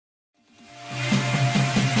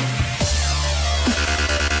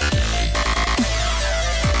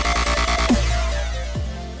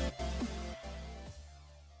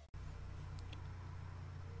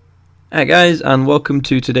Hi guys, and welcome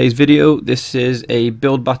to today's video. This is a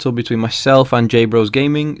build battle between myself and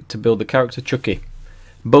JBrosGaming to build the character Chucky.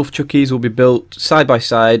 Both Chuckies will be built side by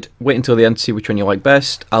side. Wait until the end to see which one you like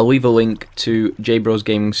best. I'll leave a link to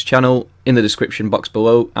JBrosGaming's channel in the description box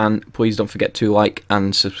below, and please don't forget to like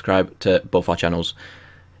and subscribe to both our channels.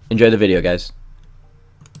 Enjoy the video, guys.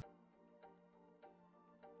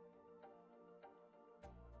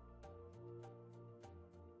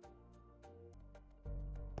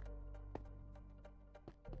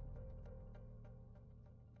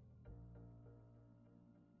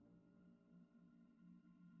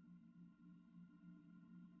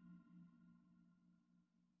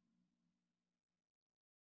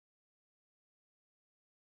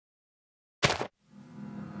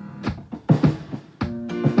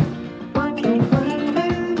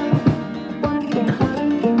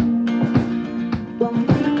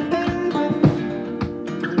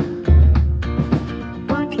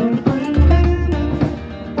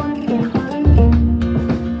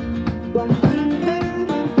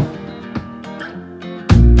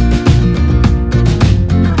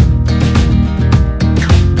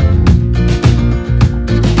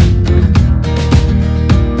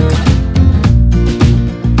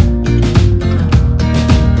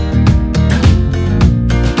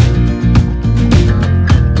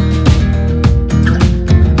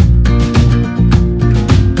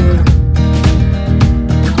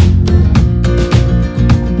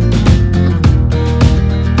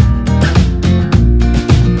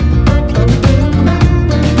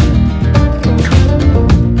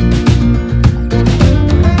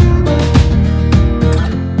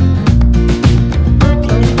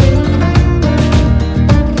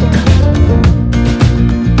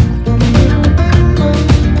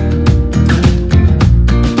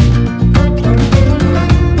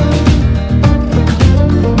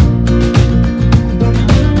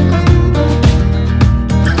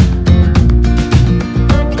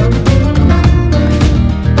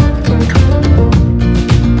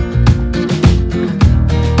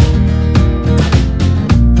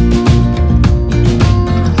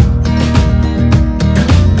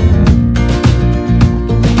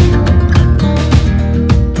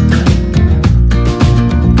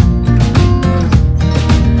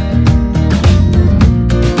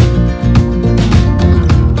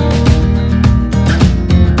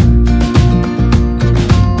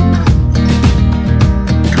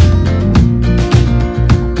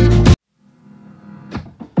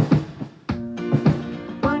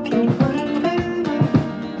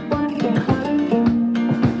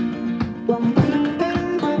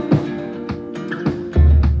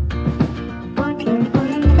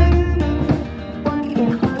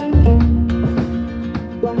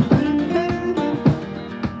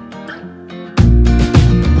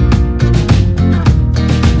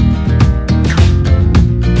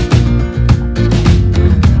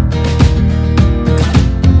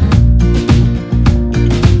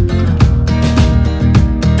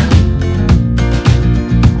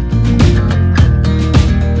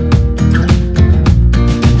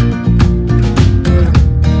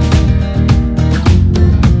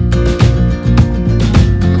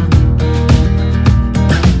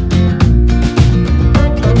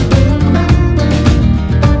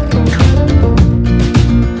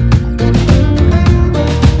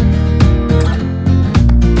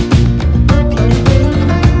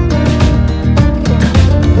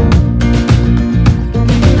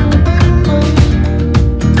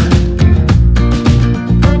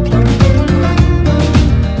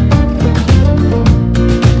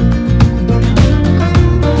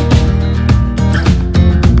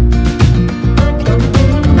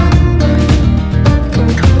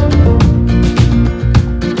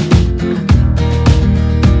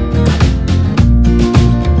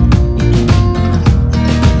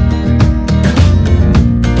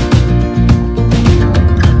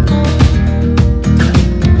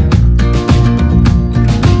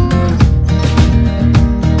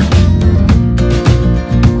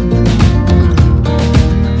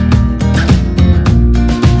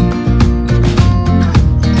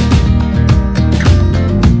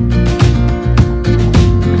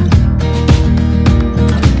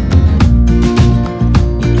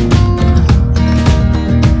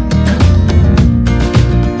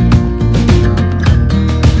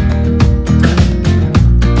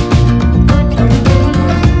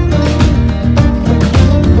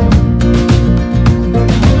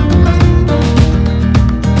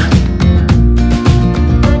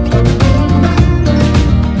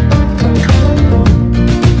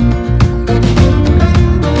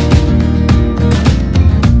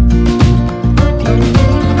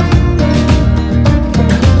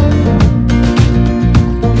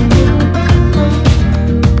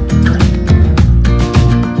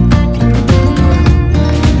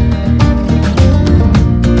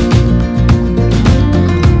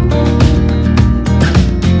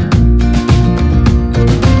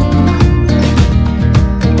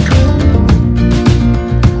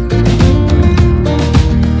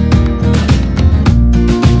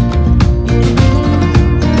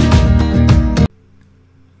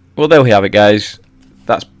 well, there we have it, guys.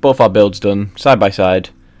 That's both our builds done, side by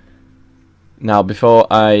side. Now, before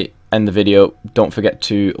I end the video, don't forget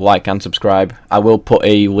to like and subscribe. I will put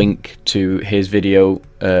a link to his video,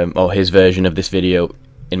 or his version of this video,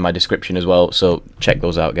 in my description as well, so check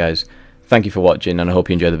those out, guys. Thank you for watching, and I hope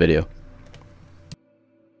you enjoy the video.